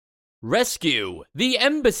Rescue the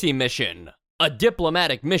embassy mission. A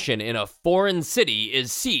diplomatic mission in a foreign city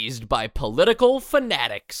is seized by political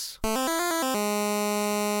fanatics.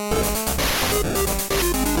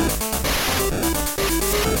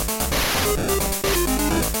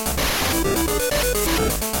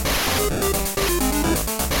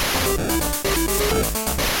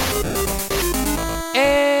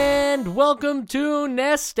 And welcome to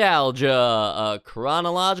Nostalgia, a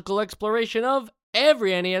chronological exploration of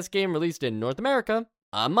every NES game released in North America.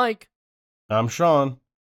 I'm Mike. I'm Sean.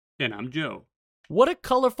 And I'm Joe. What a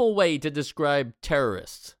colorful way to describe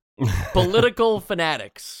terrorists. Political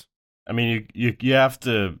fanatics. I mean, you have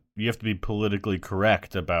to be politically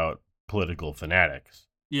correct about political fanatics.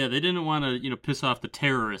 Yeah, they didn't want to, piss off the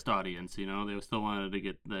terrorist audience, They still wanted to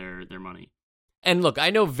get their money. And look, I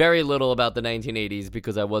know very little about the 1980s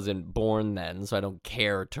because I wasn't born then, so I don't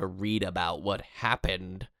care to read about what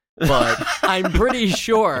happened. But I'm pretty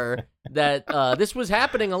sure that this was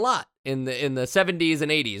happening a lot in the 70s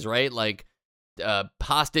and 80s, right? Like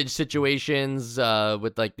hostage situations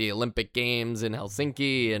with like the Olympic Games in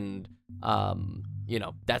Helsinki, and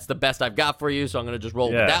that's the best I've got for you. So I'm gonna just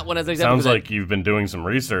roll with that one as an example. Sounds like you've been doing some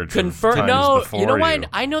research. Confirm? No, you know why?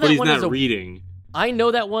 I know that but he's one not is a reading. I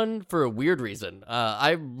know that one for a weird reason.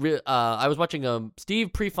 I was watching a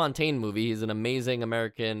Steve Prefontaine movie. He's an amazing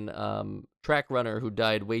American track runner who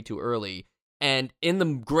died way too early. And in the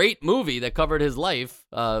great movie that covered his life,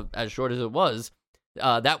 as short as it was,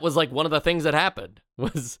 that was like one of the things that happened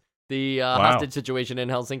was the hostage situation in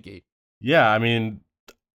Helsinki. Yeah, I mean,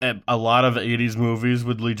 a lot of 80s movies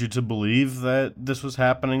would lead you to believe that this was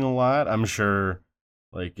happening a lot. I'm sure,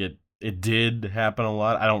 like, it did happen a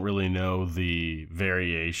lot. I don't really know the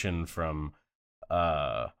variation from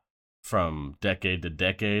decade to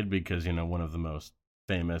decade because, one of the most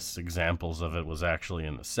famous examples of it was actually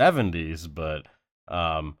in the 70s. But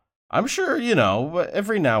I'm sure,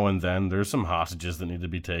 every now and then there's some hostages that need to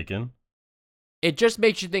be taken. It just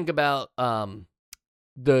makes you think about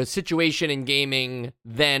the situation in gaming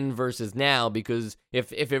then versus now, because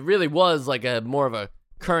if it really was like a more of a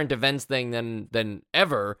current events thing than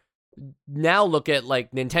ever, now look at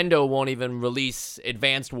like Nintendo won't even release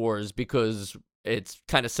Advanced Wars because it's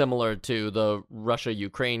kind of similar to the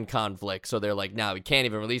Russia-Ukraine conflict. So they're like, no, we can't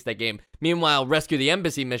even release that game. Meanwhile, Rescue the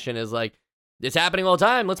Embassy mission is like, it's happening all the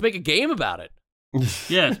time. Let's make a game about it.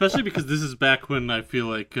 Yeah, especially because this is back when I feel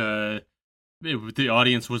like the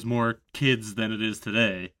audience was more kids than it is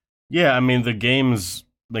today. Yeah, I mean, the game's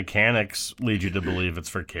mechanics lead you to believe it's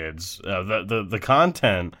for kids. The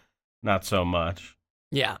content, not so much.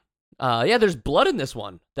 Yeah. There's blood in this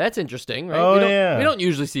one. That's interesting, right? Oh, We don't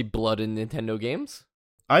usually see blood in Nintendo games.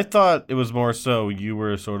 I thought it was more so you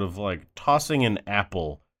were sort of like tossing an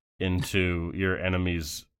apple into your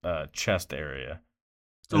enemy's chest area.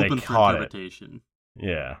 It's open for interpretation.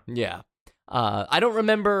 Yeah. Yeah. I don't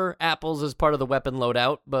remember apples as part of the weapon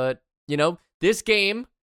loadout, but, this game,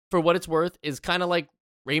 for what it's worth, is kind of like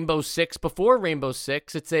Rainbow Six before Rainbow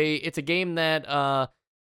Six. It's a game that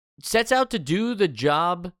sets out to do the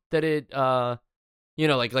job that it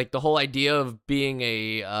like the whole idea of being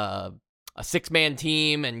a six-man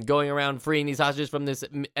team and going around freeing these hostages from this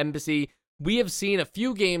embassy. We have seen a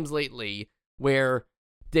few games lately where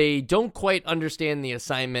they don't quite understand the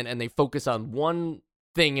assignment and they focus on one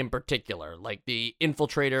thing in particular, like the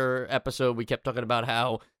Infiltrator episode. We kept talking about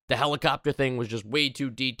how the helicopter thing was just way too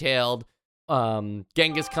detailed.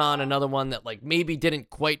 Genghis Khan, another one that like maybe didn't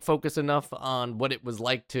quite focus enough on what it was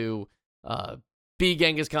like to be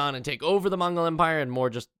Genghis Khan and take over the Mongol Empire, and more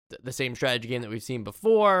just the same strategy game that we've seen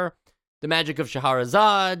before. The Magic of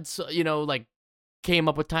Shahrazad, came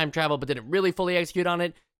up with time travel but didn't really fully execute on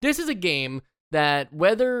it. This is a game that,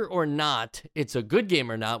 whether or not it's a good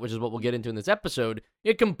game or not, which is what we'll get into in this episode,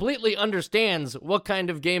 it completely understands what kind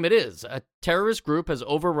of game it is. A terrorist group has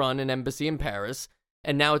overrun an embassy in Paris,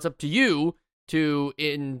 and now it's up to you to,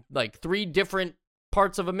 in like 3 different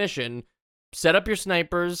parts of a mission, set up your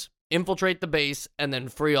snipers, infiltrate the base, and then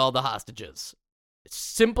free all the hostages. It's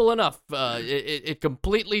simple enough. It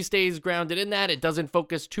completely stays grounded in that. It doesn't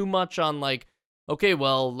focus too much on like, okay,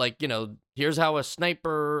 well, like, here's how a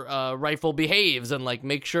sniper rifle behaves, and like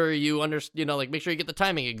make sure you make sure you get the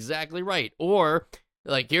timing exactly right, or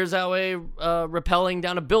like here's how a rappelling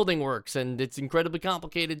down a building works, and it's incredibly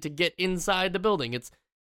complicated to get inside the building.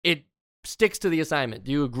 It sticks to the assignment.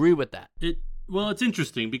 Do you agree with that? It's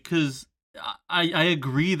interesting because I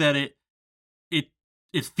agree that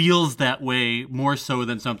it feels that way more so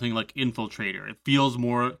than something like Infiltrator. It feels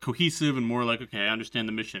more cohesive and more like, okay, I understand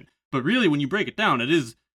the mission. But really, when you break it down, it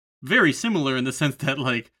is very similar in the sense that,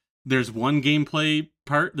 like, there's one gameplay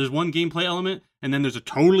element, and then there's a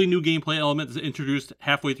totally new gameplay element that's introduced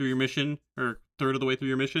halfway through your mission, or third of the way through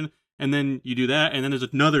your mission, and then you do that, and then there's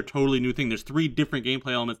another totally new thing. There's 3 different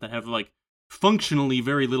gameplay elements that have like functionally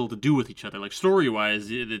very little to do with each other. Like story-wise,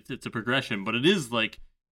 it's a progression, but it is like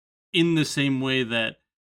in the same way that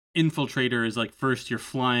Infiltrator is like first you're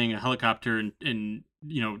flying a helicopter and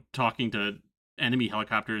you know, talking to enemy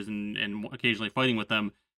helicopters and occasionally fighting with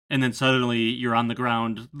them, and then suddenly you're on the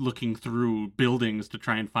ground looking through buildings to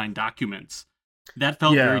try and find documents. That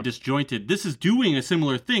felt very disjointed. This is doing a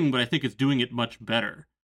similar thing, but I think it's doing it much better.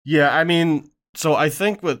 Yeah, I mean, so I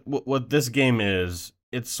think what this game is,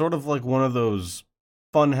 it's sort of like one of those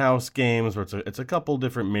funhouse games where it's a couple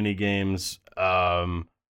different mini games,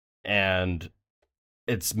 and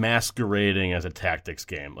it's masquerading as a tactics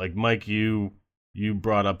game. Like Mike, you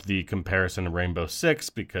brought up the comparison to Rainbow Six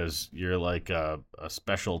because you're like a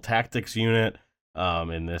special tactics unit.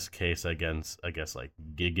 In this case, I guess like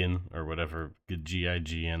Gigan or whatever,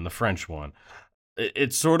 GIGN, the French one.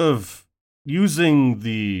 It's sort of using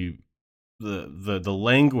the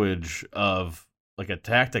language of like a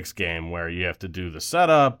tactics game where you have to do the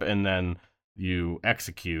setup and then you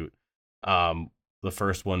execute. The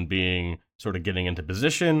first one being sort of getting into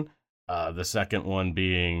position. The second one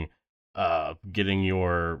being getting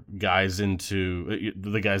your guys into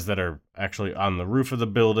the guys that are actually on the roof of the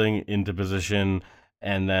building into position,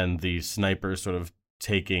 and then the snipers sort of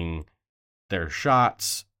taking their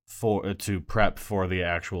shots to prep for the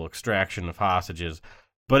actual extraction of hostages.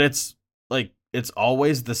 But it's like it's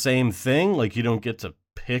always the same thing. Like you don't get to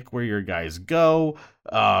pick where your guys go.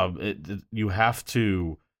 You have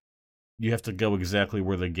to go exactly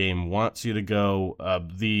where the game wants you to go.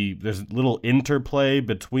 There's little interplay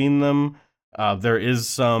between them. There is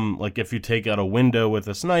some, like if you take out a window with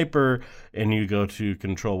a sniper and you go to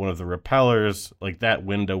control one of the repellers, like that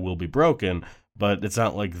window will be broken, but it's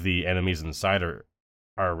not like the enemies inside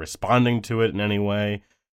are responding to it in any way.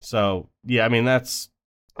 So yeah, I mean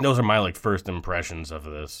those are my like first impressions of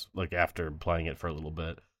this, like after playing it for a little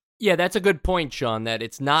bit. Yeah, that's a good point, Sean, that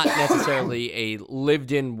it's not necessarily a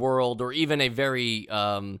lived-in world or even a very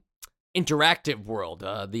interactive world.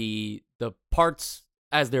 The parts,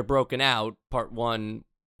 as they're broken out, part 1,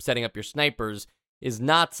 setting up your snipers, is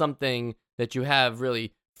not something that you have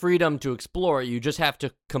really freedom to explore. You just have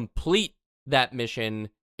to complete that mission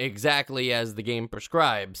exactly as the game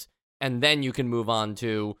prescribes, and then you can move on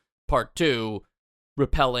to part 2,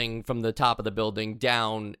 rappelling from the top of the building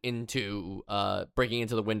down into breaking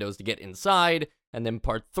into the windows to get inside, and then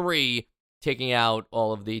part 3, taking out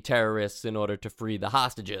all of the terrorists in order to free the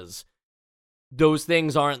hostages. Those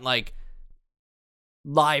things aren't like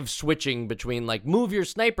live switching between like move your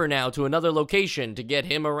sniper now to another location to get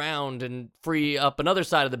him around and free up another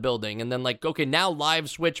side of the building, and then like, okay, now live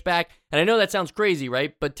switch back. And I know that sounds crazy,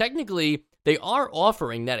 right? But technically they are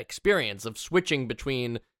offering that experience of switching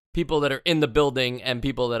between people that are in the building and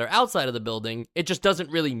people that are outside of the building. It just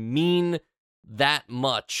doesn't really mean that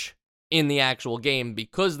much in the actual game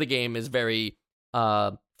because the game is very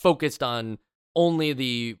focused on only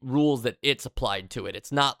the rules that it's applied to it.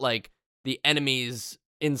 It's not like the enemies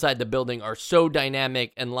inside the building are so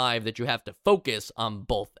dynamic and live that you have to focus on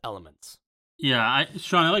both elements. Yeah,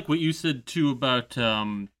 Sean, I like what you said too about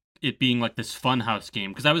it being like this funhouse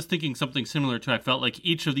game, because I was thinking something similar too. I felt like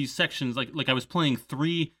each of these sections, like I was playing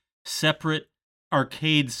 3 separate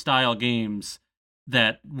arcade-style games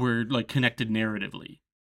that were like connected narratively.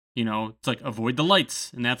 You know, it's like avoid the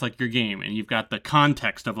lights, and that's like your game, and you've got the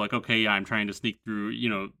context of like, okay, yeah, I'm trying to sneak through, you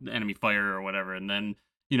know, the enemy fire or whatever, and then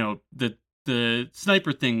you know the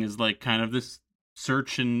sniper thing is like kind of this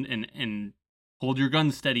search and hold your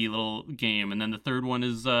gun steady little game, and then the third one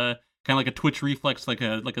is kind of like a twitch reflex, like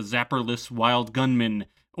a zapperless wild gunman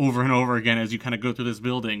over and over again as you kind of go through this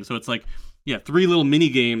building. So it's like, yeah, 3 little mini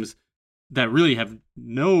games that really have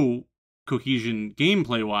no cohesion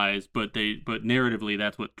gameplay wise, but narratively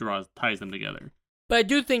that's what ties them together. But I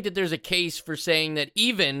do think that there's a case for saying that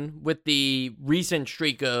even with the recent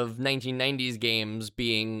streak of 1990s games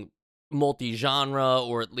being multi-genre,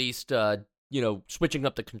 or at least switching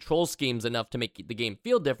up the control schemes enough to make the game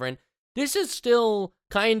feel different, this is still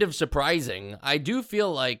kind of surprising. I do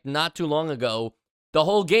feel like not too long ago, the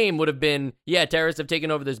whole game would have been, yeah, terrorists have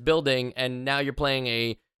taken over this building, and now you're playing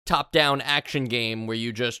a top-down action game where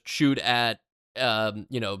you just shoot at,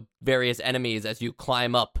 various enemies as you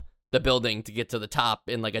climb up the building to get to the top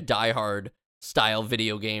in like a Die Hard style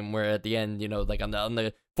video game where at the end, like on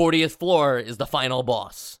the 40th floor is the final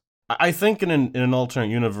boss. I think in an alternate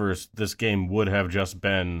universe, this game would have just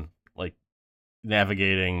been like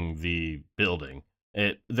navigating the building.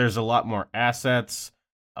 There's a lot more assets.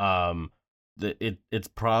 it's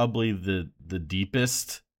probably the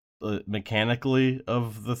deepest mechanically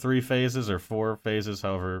of the 3 phases or 4 phases,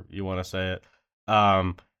 however you want to say it.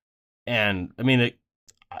 And I mean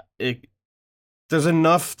it there's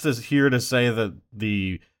enough here to say that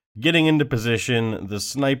the getting into position, the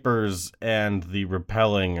snipers, and the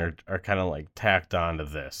repelling are kind of like tacked onto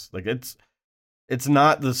this. Like it's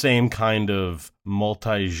not the same kind of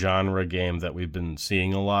multi-genre game that we've been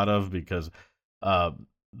seeing a lot of, because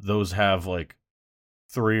those have like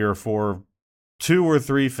 2 or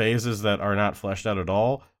 3 phases that are not fleshed out at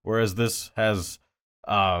all, whereas this has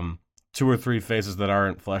 2 or 3 phases that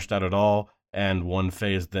aren't fleshed out at all, and 1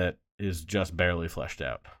 phase that is just barely fleshed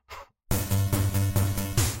out.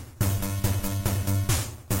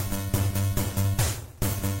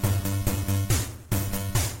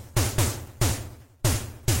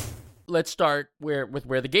 Let's start with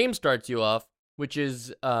where the game starts you off, which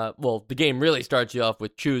is, the game really starts you off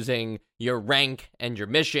with choosing your rank and your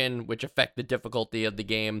mission, which affect the difficulty of the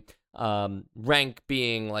game. Rank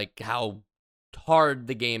being like how hard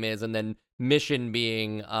the game is, and then mission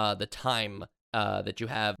being the time that you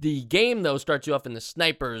have. The game, though, starts you off in the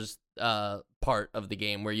snipers part of the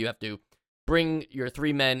game, where you have to bring your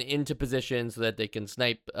 3 men into position so that they can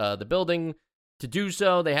snipe the building. To do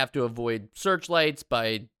so, they have to avoid searchlights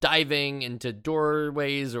by diving into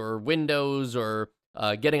doorways or windows, or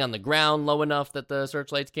getting on the ground low enough that the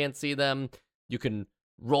searchlights can't see them. You can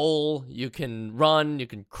roll, you can run, you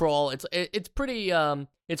can crawl. It's pretty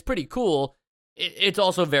cool. It's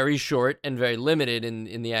also very short and very limited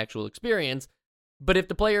in the actual experience. But if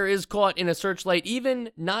the player is caught in a searchlight, even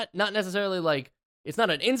not necessarily like, it's not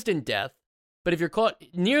an instant death, but if you're caught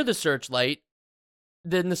near the searchlight,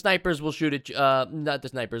 then the snipers will shoot at you. Not the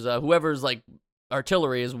snipers. Whoever's like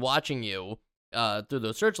artillery is watching you through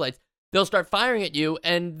those searchlights, they'll start firing at you,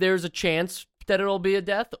 and there's a chance that it'll be a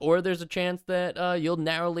death, or there's a chance that you'll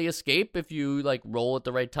narrowly escape if you like roll at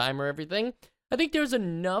the right time or everything. I think there's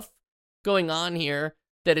enough going on here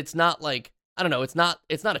that it's not like, I don't know, it's not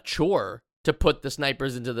a chore to put the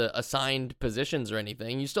snipers into the assigned positions or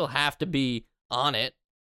anything. You still have to be on it.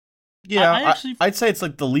 Yeah, I'd say it's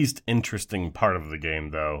like the least interesting part of the game,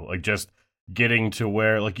 though. Like just getting to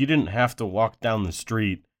where, like, you didn't have to walk down the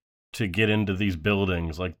street to get into these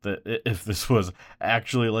buildings. Like, if this was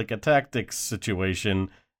actually like a tactics situation,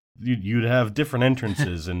 you'd have different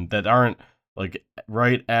entrances and that aren't like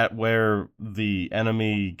right at where the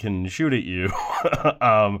enemy can shoot at you,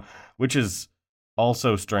 which is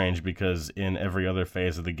also strange because in every other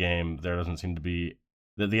phase of the game, there doesn't seem to be.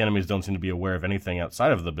 The enemies don't seem to be aware of anything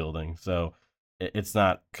outside of the building, so it's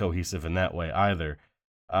not cohesive in that way either.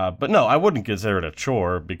 But no, I wouldn't consider it a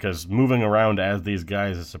chore, because moving around as these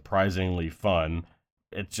guys is surprisingly fun.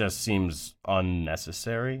 It just seems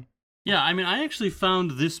unnecessary. Yeah, I mean, I actually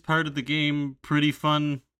found this part of the game pretty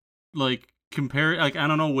fun. Like, I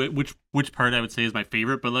don't know which part I would say is my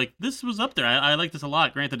favorite, but like, this was up there. I like this a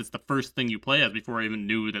lot. Granted, it's the first thing you play as before I even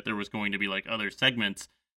knew that there was going to be like other segments.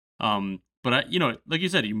 But like you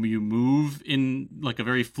said, you move in like a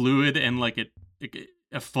very fluid and like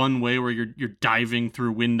a fun way where you're diving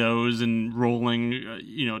through windows and rolling,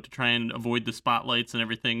 to try and avoid the spotlights and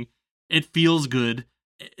everything. It feels good.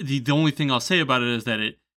 The only thing I'll say about it is that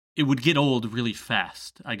it would get old really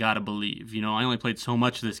fast. I gotta believe. I only played so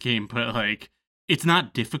much of this game, but like, it's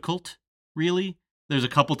not difficult really. There's a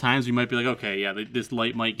couple times you might be like, okay, yeah, this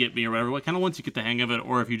light might get me or whatever. Like, kind of once you get the hang of it,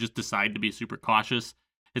 or if you just decide to be super cautious.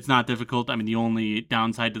 It's not difficult. I mean, the only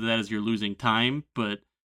downside to that is you're losing time, but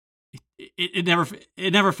it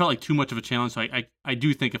never felt like too much of a challenge. So I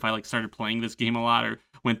do think if I like started playing this game a lot or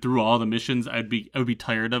went through all the missions, I would be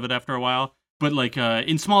tired of it after a while. But like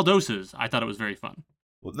in small doses, I thought it was very fun.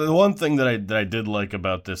 Well, the one thing that I did like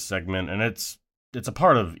about this segment, and it's a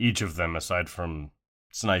part of each of them aside from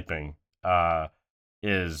sniping,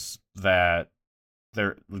 is that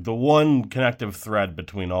the one connective thread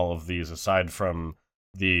between all of these, aside from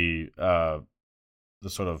the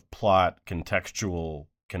sort of plot contextual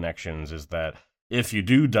connections, is that if you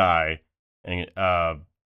do die,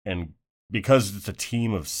 and because it's a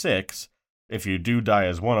team of 6, if you do die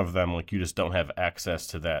as one of them, like, you just don't have access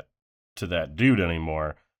to that dude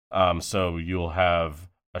anymore. So you'll have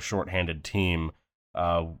a shorthanded team,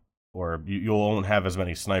 or you won't have as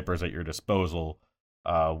many snipers at your disposal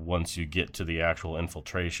once you get to the actual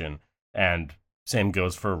infiltration. And same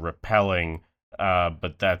goes for repelling.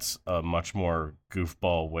 But that's a much more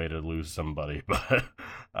goofball way to lose somebody. But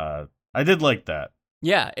I did like that.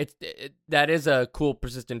 Yeah, that is a cool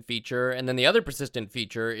persistent feature. And then the other persistent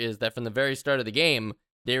feature is that from the very start of the game,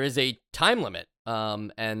 there is a time limit.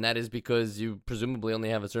 And that is because you presumably only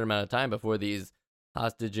have a certain amount of time before these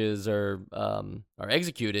hostages are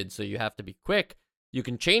executed, so you have to be quick. You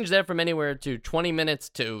can change that from anywhere to 20 minutes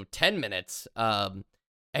to 10 minutes.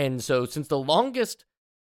 And so since the longest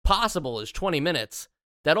possible is 20 minutes,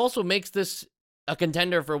 that also makes this a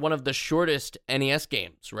contender for one of the shortest NES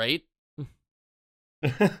games, right?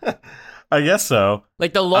 I guess so.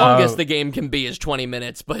 Like the longest the game can be is 20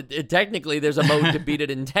 minutes, but technically there's a mode to beat it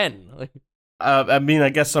in 10. I mean, I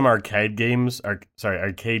guess some arcade games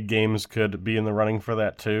could be in the running for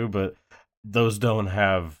that too, but those don't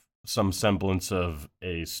have some semblance of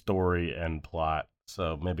a story and plot,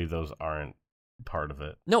 so maybe those aren't part of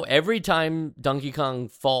it. No, every time Donkey Kong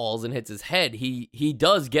falls and hits his head, he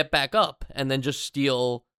does get back up and then just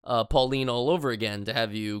steal Pauline all over again to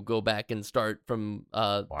have you go back and start from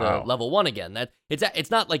the level 1 again. That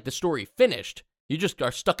it's not like the story finished. You just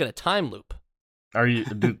are stuck in a time loop. Are you?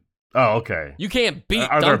 Oh, okay. You can't beat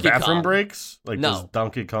Are Donkey there bathroom Kong. breaks? Like, No. does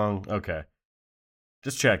Donkey Kong? Okay.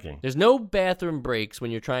 Just checking. There's no bathroom breaks when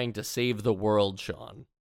you're trying to save the world, Sean.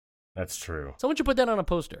 That's true. Someone should put that on a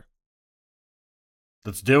poster.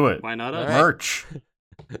 Let's do it. Why not All us? right. Merch.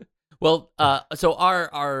 Well, so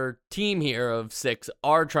our team here of 6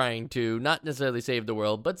 are trying to not necessarily save the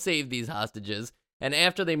world, but save these hostages. And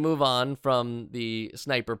after they move on from the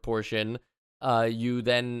sniper portion, you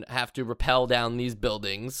then have to rappel down these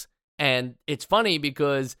buildings. And it's funny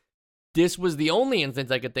because this was the only instance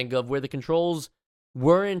I could think of where the controls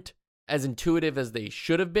weren't as intuitive as they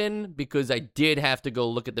should have been, because I did have to go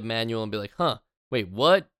look at the manual and be like, wait,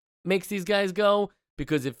 what makes these guys go?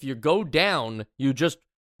 Because if you go down, you just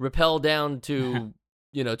rappel down to,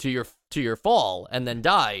 to your fall and then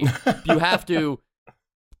die. You have to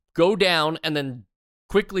go down and then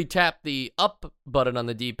quickly tap the up button on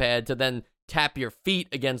the D-pad to then tap your feet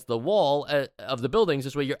against the wall of the buildings.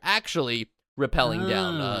 This way you're actually rappelling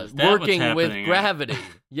down, working with gravity.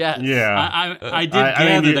 Yes. Yeah. I did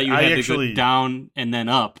gather that you had to actually go down and then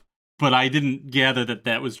up, but I didn't gather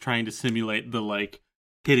that was trying to simulate the,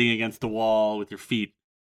 hitting against the wall with your feet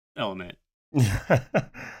element.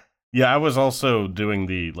 Yeah, I was also doing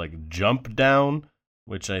the jump down,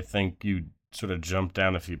 which I think you sort of jump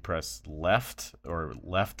down if you press left or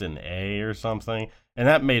left and A or something, and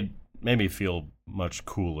that made me feel much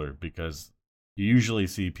cooler because you usually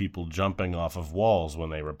see people jumping off of walls when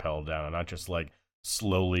they rappel down, and not just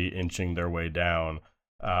slowly inching their way down.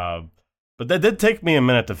 But that did take me a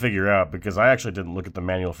minute to figure out because I actually didn't look at the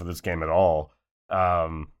manual for this game at all.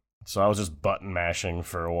 So I was just button mashing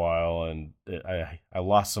for a while, and I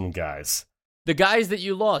lost some guys. The guys that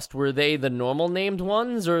you lost, were they the normal named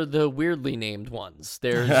ones or the weirdly named ones?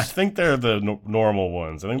 I think they're the normal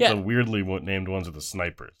ones. I think Yeah. the weirdly named ones are the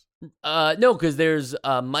snipers. No, because there's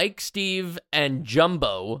Mike, Steve, and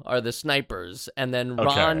Jumbo are the snipers, and then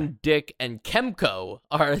Ron, Okay. Dick, and Kemco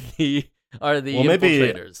are the Well, maybe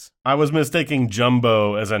infiltrators. I was mistaking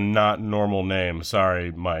Jumbo as a not normal name.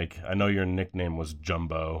 Sorry, Mike. I know your nickname was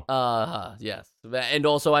Jumbo. Yes, and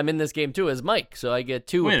also I'm in this game too as Mike, so I get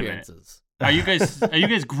 2 Wait a minute. appearances. Are you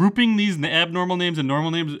guys grouping these abnormal names and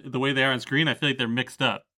normal names the way they are on screen? I feel like they're mixed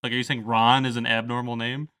up. Are you saying Ron is an abnormal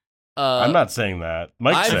name? I'm not saying that.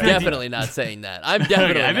 Mike I'm said definitely not saying that. I'm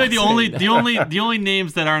definitely. Okay, I feel like not saying that. the only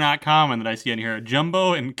names that are not common that I see on here are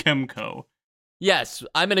Jumbo and Kemco. Yes,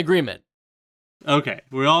 I'm in agreement. Okay,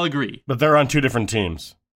 we all agree. But they're on 2 different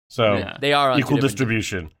teams. So Yeah. They are on 2 equal different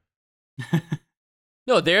distribution.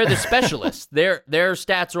 No, they're the specialists. Their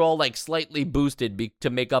stats are all slightly boosted to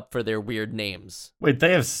make up for their weird names. Wait,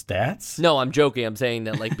 they have stats? No, I'm joking. I'm saying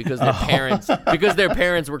that because their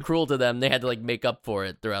parents were cruel to them, they had to make up for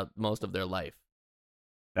it throughout most of their life.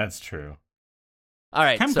 That's true. All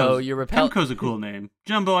right, so you're Kemco's a cool name.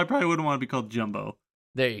 Jumbo, I probably wouldn't want to be called Jumbo.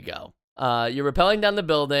 There you go. You're rappelling down the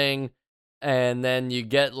building, and then you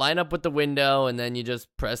line up with the window, and then you just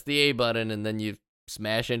press the A button, and then you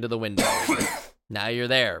smash into the window. Now you're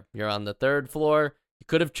there. You're on the 3rd floor. You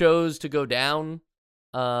could have chose to go down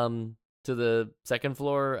to the 2nd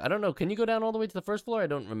floor. I don't know. Can you go down all the way to the 1st floor? I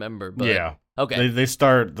don't remember. But Yeah. Okay. They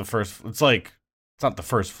start the first. It's not the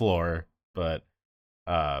first floor, but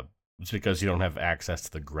it's because you don't have access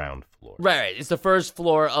to the ground floor. Right. It's the 1st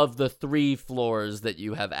floor of the 3 floors that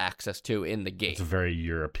you have access to in the game. It's a very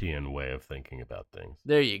European way of thinking about things.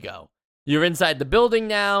 There you go. You're inside the building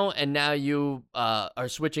now, and now you are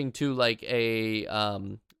switching to a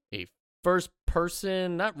first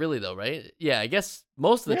person. Not really though, right? Yeah, I guess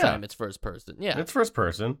most of the time it's first person. Yeah, It's first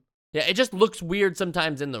person. yeah. It just looks weird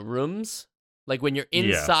sometimes in the rooms. Like when you're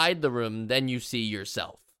inside the room, then you see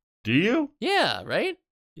yourself. Do you? Yeah, right.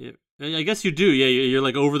 Yeah, I guess you do. Yeah,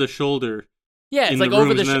 you're over the shoulder. Yeah, it's in like the over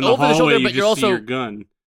rooms, the and then over the hallway, shoulder, you but you're just see also your gun.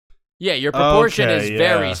 Yeah, your proportion Okay, is yeah.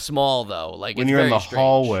 very small though. Like When it's you're in very the strange.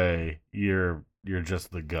 hallway, you're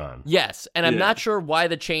just the gun. Yes, and I'm Yeah. not sure why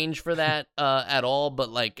the change for that at all, but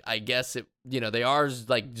like I guess it, they are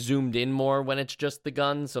like zoomed in more when it's just the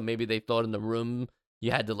gun, so maybe they thought in the room you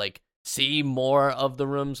had to like see more of the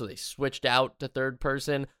room, so they switched out to third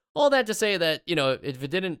person. All that to say that,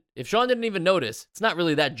 if Sean didn't even notice, it's not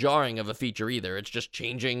really that jarring of a feature either. It's just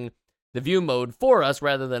changing the view mode for us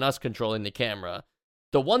rather than us controlling the camera.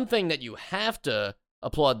 The one thing that you have to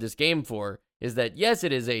applaud this game for is that, yes,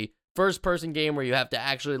 it is a first-person game where you have to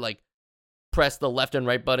actually, like, press the left and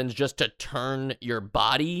right buttons just to turn your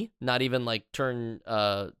body, not even, like, turn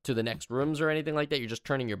to the next rooms or anything like that. You're just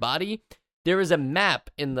turning your body. There is a map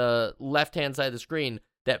in the left-hand side of the screen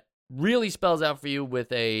that really spells out for you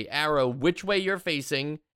with a arrow which way you're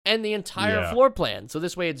facing and the entire floor plan. So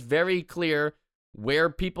this way it's very clear where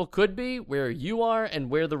people could be, where you are, and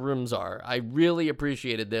where the rooms are. I really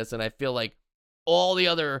appreciated this, and I feel like all the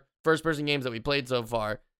other first-person games that we played so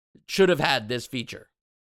far should have had this feature.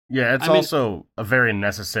 Yeah, it's also a very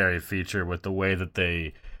necessary feature with the way that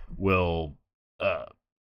they will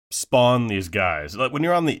spawn these guys. Like when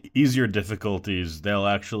you're on the easier difficulties, they'll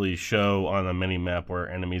actually show on a mini-map where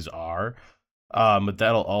enemies are. But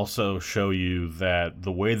that'll also show you that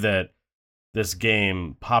the way that this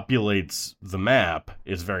game populates the map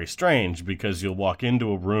is very strange, because you'll walk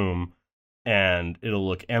into a room and it'll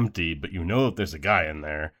look empty, but you know that there's a guy in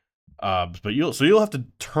there. But you'll have to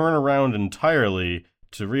turn around entirely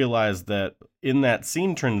to realize that in that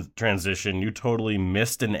scene transition, you totally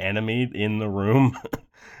missed an enemy in the room.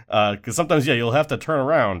 Because sometimes, you'll have to turn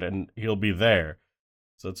around and he'll be there.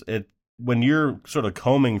 So when you're sort of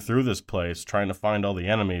combing through this place, trying to find all the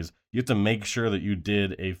enemies, you have to make sure that you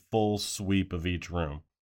did a full sweep of each room.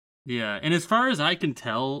 Yeah, and as far as I can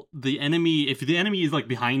tell, if the enemy is like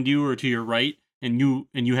behind you or to your right, and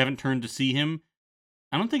you haven't turned to see him,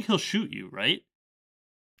 I don't think he'll shoot you, right?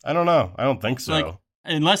 I don't know. I don't think so. Like,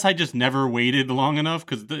 unless I just never waited long enough,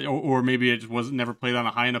 or maybe it just wasn't never played on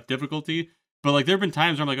a high enough difficulty. But like there have been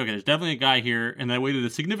times where I'm like, okay, there's definitely a guy here, and I waited a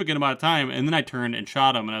significant amount of time, and then I turned and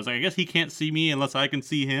shot him, and I was like, I guess he can't see me unless I can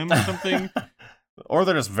see him or something. Or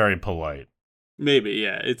they're just very polite. Maybe,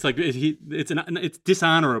 yeah. It's like it's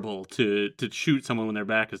dishonorable to shoot someone when their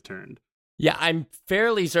back is turned. Yeah, I'm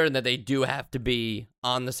fairly certain that they do have to be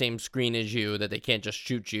on the same screen as you, that they can't just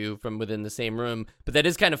shoot you from within the same room. But that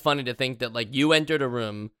is kind of funny to think that, like, you entered a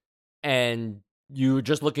room and you were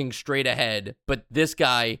just looking straight ahead, but this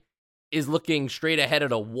guy is looking straight ahead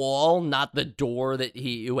at a wall, not the door that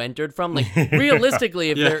you entered from. Like, realistically,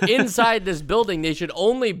 if they're inside this building, they should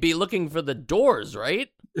only be looking for the doors, right?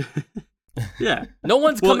 Yeah. No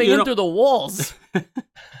one's coming in through the walls.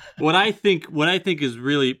 What I think is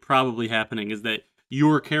really probably happening is that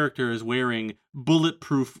your character is wearing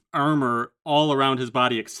bulletproof armor all around his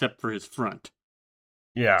body except for his front.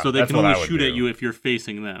 Yeah, so they can only shoot at you if you're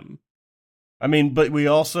facing them. I mean, but we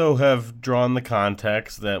also have drawn the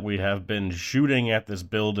context that we have been shooting at this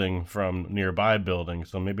building from nearby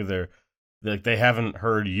buildings, so maybe they haven't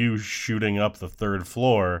heard you shooting up the third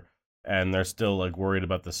floor, and they're still like worried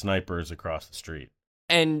about the snipers across the street.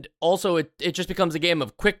 And also, it just becomes a game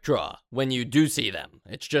of quick draw when you do see them.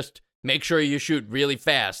 It's just make sure you shoot really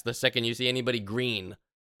fast the second you see anybody green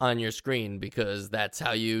on your screen, because that's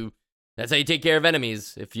how you take care of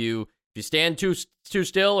enemies. If you stand too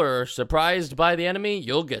still or surprised by the enemy,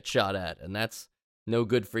 you'll get shot at, and that's no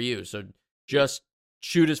good for you. So just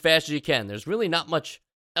shoot as fast as you can. There's really not much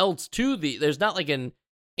else to there's not like an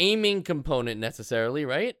aiming component necessarily,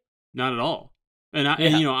 right? Not at all. And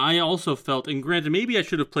I also felt, and granted, maybe I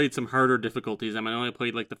should have played some harder difficulties. I mean, I only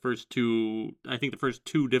played like the first two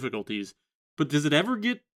difficulties. But does it ever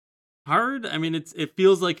get hard? I mean, it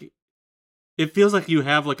feels like you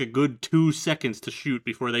have like a good 2 seconds to shoot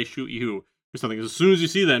before they shoot you or something. As soon as you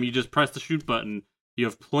see them, you just press the shoot button. You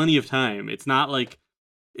have plenty of time. It's not like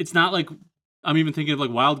I'm even thinking of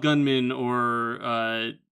like Wild Gunman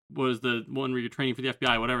or what was the one where you're training for the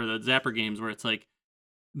FBI, whatever, the Zapper games, where it's like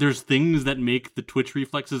there's things that make the twitch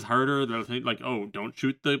reflexes harder. They're like, oh, don't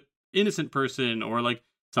shoot the innocent person, or like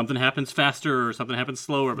something happens faster or something happens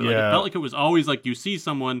slower. But like it felt like it was always like you see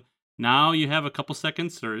someone, now you have a couple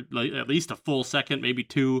seconds, or like at least a full second, maybe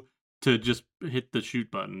 2, to just hit the shoot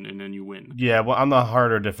button, and then you win. Yeah, well, on the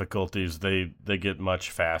harder difficulties, they get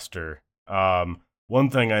much faster. One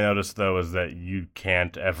thing I noticed, though, is that you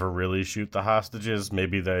can't ever really shoot the hostages.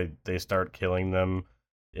 Maybe they start killing them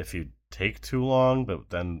if you take too long, but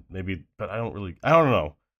I don't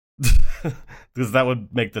know. Because that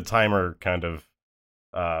would make the timer kind of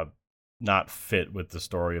not fit with the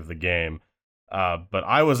story of the game. But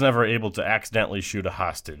I was never able to accidentally shoot a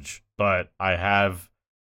hostage. But I have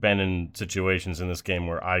been in situations in this game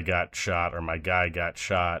where I got shot or my guy got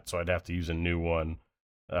shot, so I'd have to use a new one.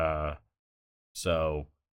 So,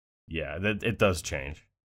 yeah, it does change.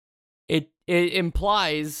 It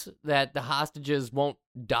implies that the hostages won't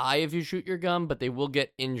die if you shoot your gun, but they will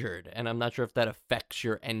get injured, and I'm not sure if that affects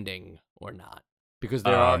your ending or not, because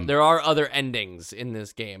there are other endings in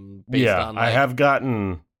this game. Based on, I have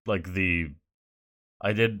gotten like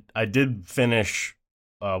I did finish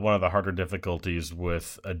one of the harder difficulties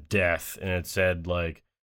with a death, and it said like,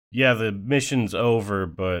 yeah, the mission's over,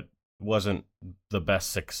 but wasn't the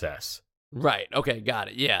best success. Right. Okay. Got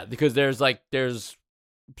it. Yeah, because there's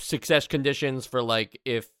success conditions for like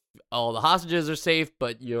if all the hostages are safe,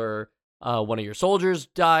 but one of your soldiers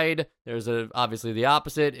died. There's obviously the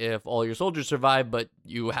opposite. If all your soldiers survive, but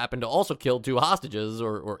you happen to also kill 2 hostages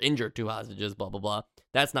or injure 2 hostages, blah, blah, blah.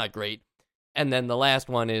 That's not great. And then the last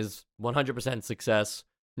one is 100% success.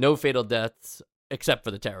 No fatal deaths, except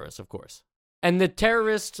for the terrorists, of course. And the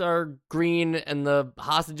terrorists are green and the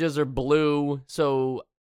hostages are blue. So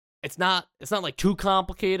it's not like too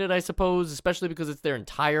complicated, I suppose, especially because it's their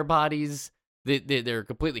entire bodies. They're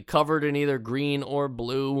completely covered in either green or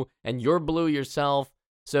blue, and you're blue yourself.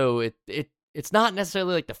 So it's not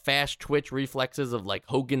necessarily like the fast twitch reflexes of like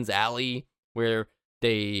Hogan's Alley, where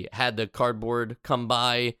they had the cardboard come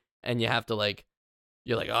by and you have to like,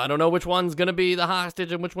 you're like, oh, I don't know which one's going to be the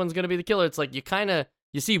hostage and which one's going to be the killer. It's like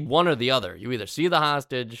you see one or the other. You either see the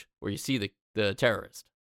hostage or you see the terrorist.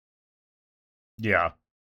 Yeah.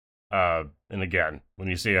 And again, when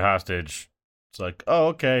you see a hostage, it's like, oh,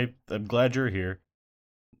 okay, I'm glad you're here.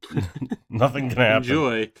 Nothing can happen.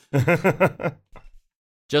 Enjoy.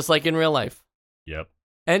 Just like in real life. Yep.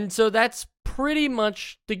 And so that's pretty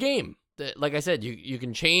much the game. Like I said, you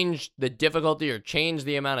can change the difficulty or change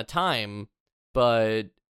the amount of time, but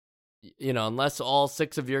unless all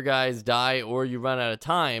 6 of your guys die or you run out of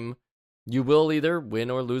time, you will either win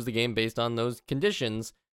or lose the game based on those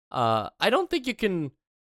conditions. I don't think you can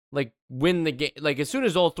like win the game. Like as soon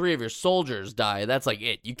as all 3 of your soldiers die, that's like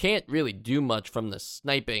it. You can't really do much from the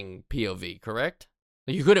sniping POV, correct?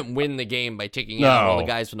 Like, you couldn't win the game by taking out all the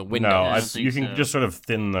guys from the window. No, you can just sort of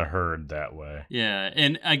thin the herd that way. Yeah,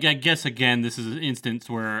 and I guess, again, this is an instance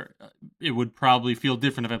where it would probably feel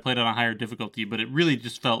different if I played on a higher difficulty, but it really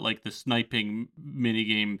just felt like the sniping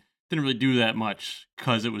minigame didn't really do that much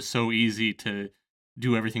because it was so easy to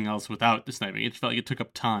do everything else without the sniping. It just felt like it took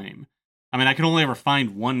up time. I mean, I could only ever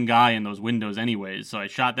find one guy in those windows anyways, so I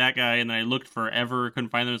shot that guy, and then I looked forever, couldn't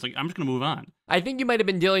find them. It's like, I'm just going to move on. I think you might have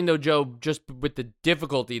been dealing, though, Joe, just with the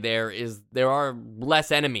difficulty there are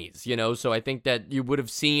less enemies, so I think that you would have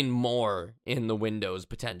seen more in the windows,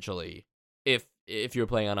 potentially, if you're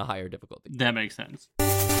playing on a higher difficulty. That makes sense.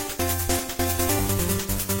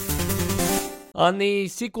 On the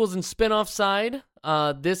sequels and spin-off side,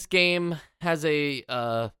 this game has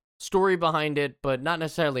a story behind it, but not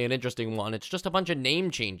necessarily an interesting one. It's just a bunch of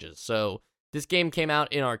name changes. So this game came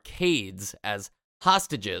out in arcades as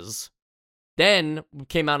Hostages, then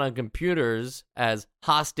came out on computers as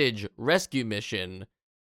Hostage Rescue Mission,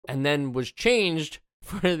 and then was changed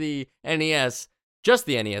for the NES, just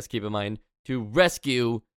the NES, keep in mind, to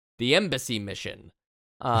Rescue the Embassy Mission.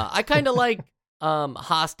 I kind of like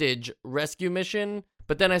Hostage Rescue Mission,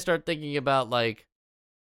 but then I start thinking about like,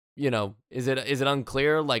 is it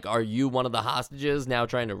unclear? Like, are you one of the hostages now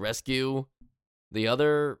trying to rescue the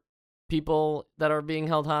other people that are being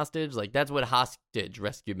held hostage? Like, that's what Hostage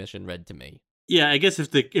Rescue Mission read to me. Yeah, I guess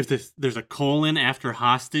if there's a colon after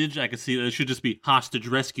hostage, I could see that it should just be Hostage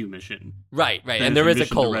Rescue Mission. Right, and there is a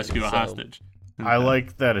colon to rescue a hostage. I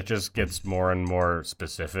like that it just gets more and more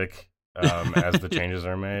specific as the changes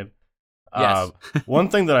are made. Yes. One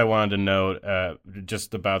thing that I wanted to note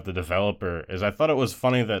just about the developer is I thought it was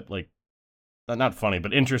funny that, like, not funny,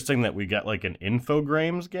 but interesting that we got, like, an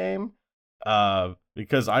Infogrames game.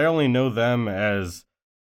 Because I only know them as,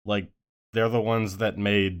 like, they're the ones that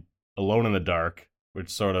made Alone in the Dark, which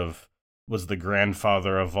sort of was the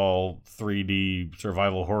grandfather of all 3D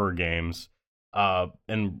survival horror games.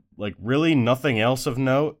 And, like, really nothing else of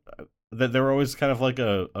note. That they were always kind of like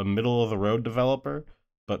a middle-of-the-road developer.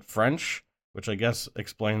 But French, which I guess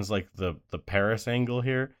explains like the Paris angle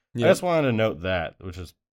here. Yep. I just wanted to note that, which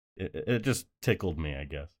is it just tickled me, I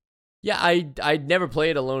guess. Yeah, I'd never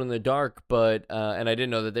played Alone in the Dark, but and I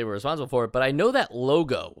didn't know that they were responsible for it. But I know that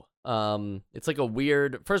logo. It's like a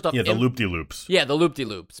weird. First off, the loop-de-loops. Yeah, the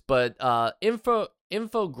loop-de-loops. But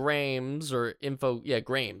Infogrames or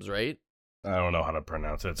Grames, right? I don't know how to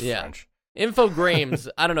pronounce it. It's French. Infogrames.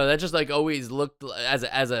 I don't know. That just like always looked as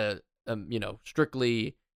a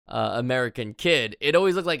strictly American kid, it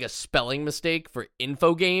always looked like a spelling mistake for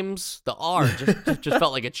info games. The R just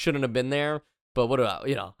felt like it shouldn't have been there. But what about,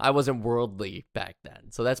 I wasn't worldly back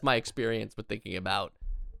then. So that's my experience with thinking about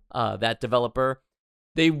that developer.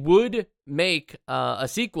 They would make a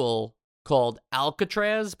sequel called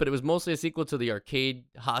Alcatraz, but it was mostly a sequel to the Arcade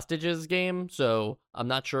Hostages game. So I'm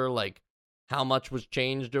not sure like how much was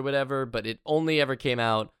changed or whatever, but it only ever came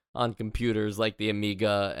out on computers like the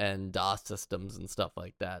Amiga and DOS systems and stuff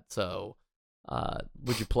like that. So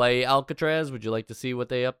would you play Alcatraz? Would you like to see what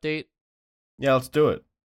they update? Yeah, let's do it.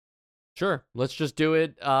 Sure. Let's just do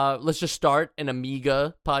it. Let's just start an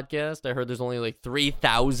Amiga podcast. I heard there's only like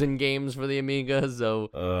 3,000 games for the Amiga, so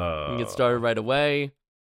we can get started right away.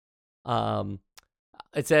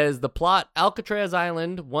 It says, the plot, Alcatraz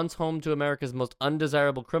Island, once home to America's most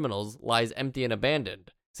undesirable criminals, lies empty and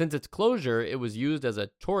abandoned. Since its closure, it was used as a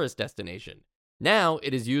tourist destination. Now,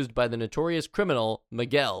 it is used by the notorious criminal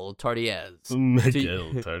Miguel Tardiez.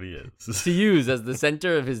 To use as the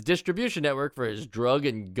center of his distribution network for his drug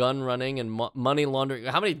and gun running and money laundering.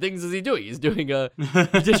 How many things is he doing? He's doing a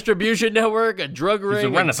distribution network, a drug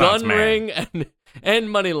ring, a gun ring, and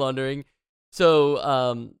money laundering.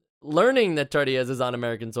 So, learning that Tardiez is on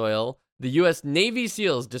American soil, the U.S. Navy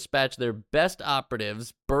SEALs dispatch their best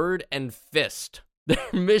operatives, Bird and Fist. Their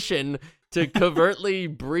mission to covertly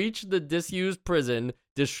breach the disused prison,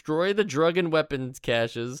 destroy the drug and weapons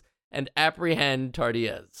caches, and apprehend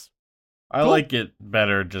Tardiez. I like it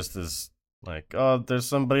better just as, like, oh, there's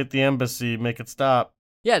somebody at the embassy, make it stop.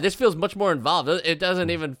 Yeah, this feels much more involved. It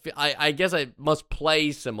doesn't even I guess I must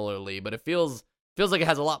play similarly, but it feels like it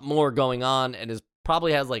has a lot more going on and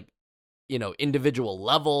probably has, like, individual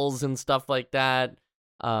levels and stuff like that.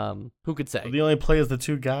 Who could say? The only play is the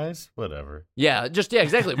two guys? Whatever. Yeah,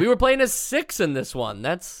 exactly. We were playing as 6 in this one.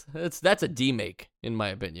 That's a D-make, in my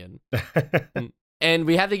opinion. And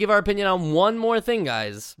we have to give our opinion on one more thing,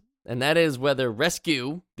 guys, and that is whether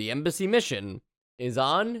Rescue, the embassy mission, is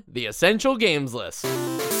on the essential games list.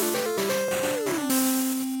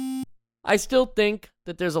 I still think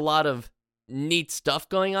that there's a lot of neat stuff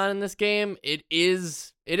going on in this game. It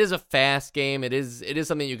is a fast game. It is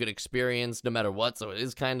something you could experience no matter what, so it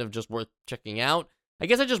is kind of just worth checking out. I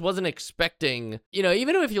guess I just wasn't expecting,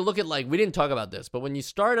 even if you look at, like, we didn't talk about this, but when you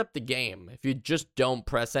start up the game, if you just don't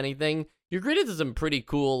press anything, you're greeted to some pretty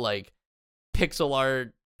cool, like, pixel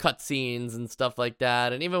art cutscenes and stuff like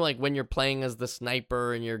that. And even, like, when you're playing as the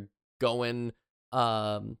sniper and you're going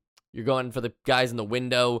for the guys in the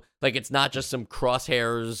window, like, it's not just some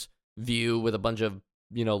crosshairs view with a bunch of,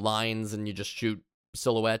 lines and you just shoot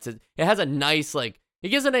silhouettes. It has a nice, like, it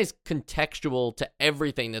gives a nice contextual to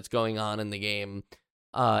everything that's going on in the game,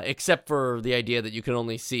 except for the idea that you can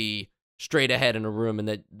only see straight ahead in a room and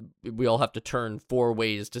that we all have to turn 4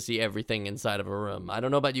 ways to see everything inside of a room. I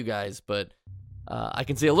don't know about you guys, but I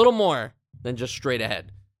can see a little more than just straight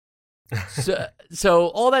ahead. So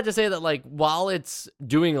all that to say that, like, while it's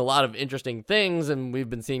doing a lot of interesting things, and we've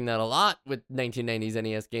been seeing that a lot with 1990s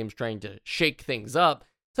NES games trying to shake things up,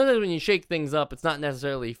 sometimes when you shake things up, it's not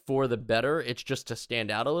necessarily for the better, it's just to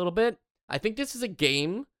stand out a little bit. I think this is a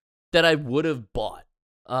game that I would have bought.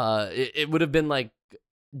 It would have been, like,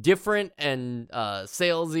 different and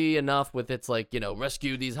salesy enough with its, like,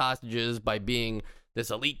 rescue these hostages by being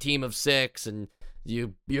this elite team of 6, and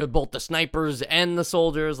you have both the snipers and the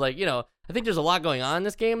soldiers. Like, I think there's a lot going on in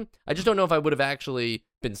this game. I just don't know if I would have actually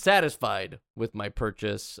been satisfied with my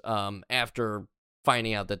purchase after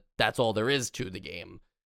finding out that that's all there is to the game.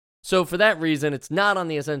 So for that reason, it's not on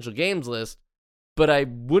the essential games list, but I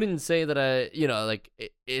wouldn't say that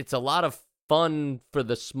it's a lot of fun for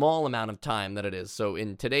the small amount of time that it is. So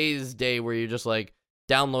in today's day where you're just, like,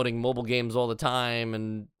 downloading mobile games all the time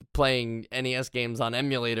and playing NES games on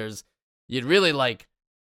emulators, you'd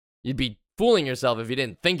be fooling yourself if you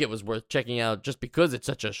didn't think it was worth checking out just because it's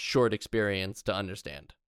such a short experience to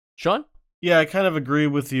understand. Sean? Yeah, I kind of agree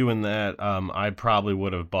with you in that. I probably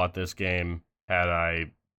would have bought this game had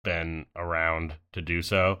I been around to do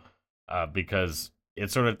so, because it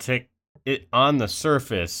sort of on the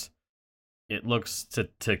surface, it looks to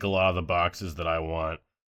tick a lot of the boxes that I want.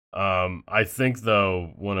 I think,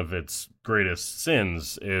 though, one of its greatest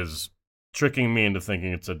sins is tricking me into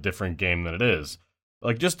thinking it's a different game than it is.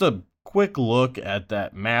 Like, just a quick look at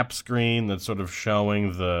that map screen that's sort of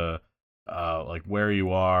showing the like where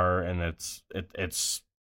you are, and it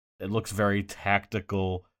looks very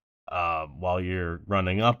tactical while you're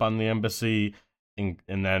running up on the embassy, and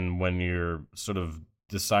then when you're sort of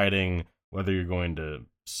deciding whether you're going to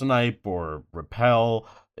snipe or repel,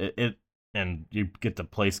 it and you get to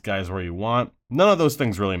place guys where you want. None of those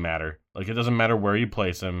things really matter. Like, it doesn't matter where you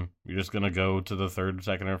place them. You're just going to go to the third,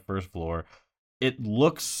 second, or first floor. It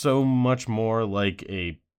looks so much more like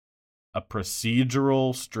a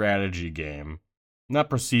procedural strategy game. Not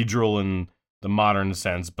procedural in the modern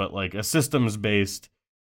sense, but like a systems-based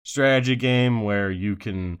strategy game where you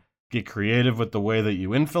can get creative with the way that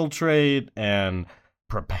you infiltrate and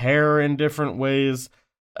prepare in different ways.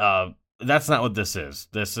 That's not what this is.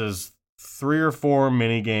 This is 3 or 4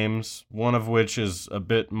 mini games, one of which is a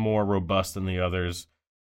bit more robust than the others,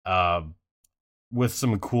 with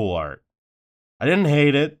some cool art. I didn't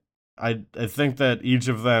hate it. I think that each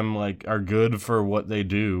of them like are good for what they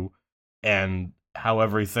do, and how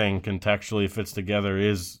everything contextually fits together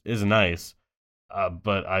is nice.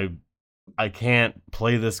 But I can't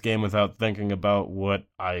play this game without thinking about what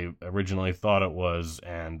I originally thought it was,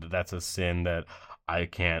 and that's a sin that I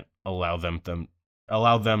can't allow them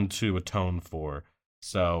to atone for.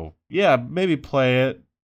 So yeah, maybe play it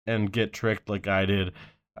and get tricked like I did,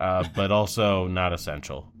 but also not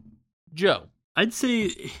essential. Joe. I'd say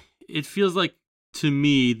it feels like, to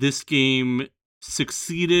me, this game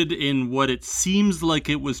succeeded in what it seems like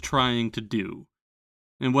it was trying to do.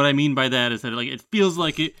 And what I mean by that is that like it feels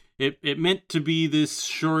like it meant to be this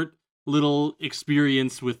short little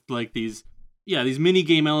experience with like these mini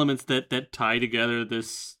game elements that tie together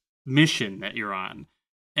this mission that you're on.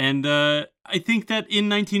 And I think that in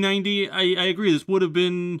 1990, I agree, this would have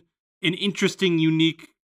been an interesting, unique,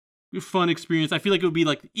 fun experience. I feel like it would be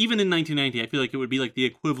like, even in 1990, I feel like it would be like the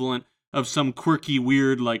equivalent of some quirky,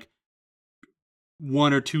 weird, like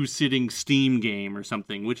 1 or 2 sitting Steam game or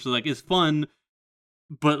something, which like is fun,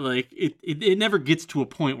 but like it never gets to a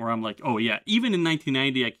point where I'm like, oh yeah, even in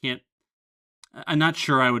 1990, I'm not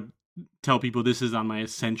sure I would tell people this is on my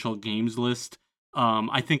essential games list.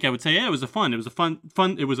 I think I would say, yeah, it was a fun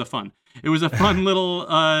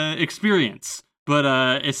little experience,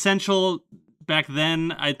 but essential back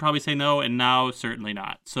then, I'd probably say no, and now certainly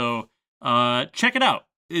not. So check it out.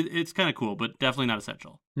 It's kind of cool, but definitely not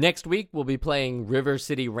essential. Next week, we'll be playing River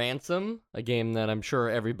City Ransom, a game that I'm sure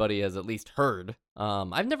everybody has at least heard.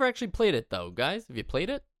 I've never actually played it, though. Guys, have you played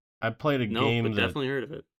it? I played a game but definitely heard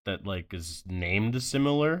of it. That like is named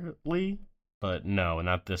similarly, but no,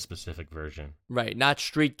 not this specific version. Right, not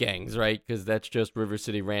Street Gangs, right? Because that's just River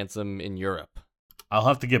City Ransom in Europe. I'll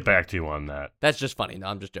have to get back to you on that. That's just funny. No,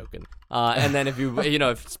 I'm just joking. And then if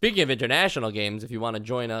if speaking of international games, if you want to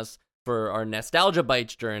join us for our Nostalgia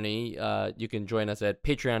Bites journey, you can join us at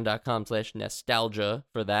patreon.com/nostalgia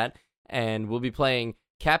for that. And we'll be playing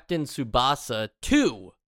Captain Tsubasa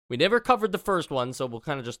 2. We never covered the first one, so we'll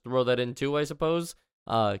kind of just throw that in too, I suppose.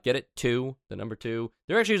 Get it? 2, the number 2.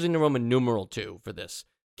 They're actually using the Roman numeral 2 for this.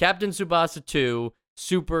 Captain Tsubasa 2,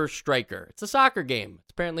 Super Striker. It's a soccer game.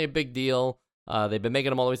 It's apparently a big deal. They've been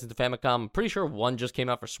making them all the way since the Famicom. I'm pretty sure one just came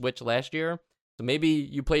out for Switch last year. So maybe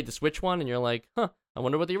you played the Switch one and you're like, I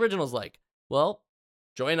wonder what the original's like. Well,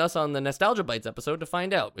 join us on the Nostalgia Bites episode to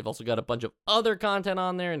find out. We've also got a bunch of other content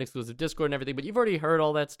on there and exclusive Discord and everything, but you've already heard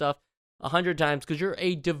all that stuff 100 times because you're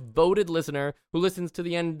a devoted listener who listens to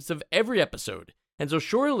the ends of every episode. And so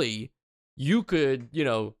surely you could,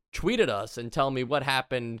 tweet at us and tell me what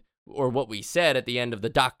happened or what we said at the end of the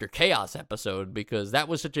Dr. Chaos episode, because that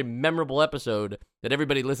was such a memorable episode that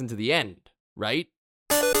everybody listened to the end, right?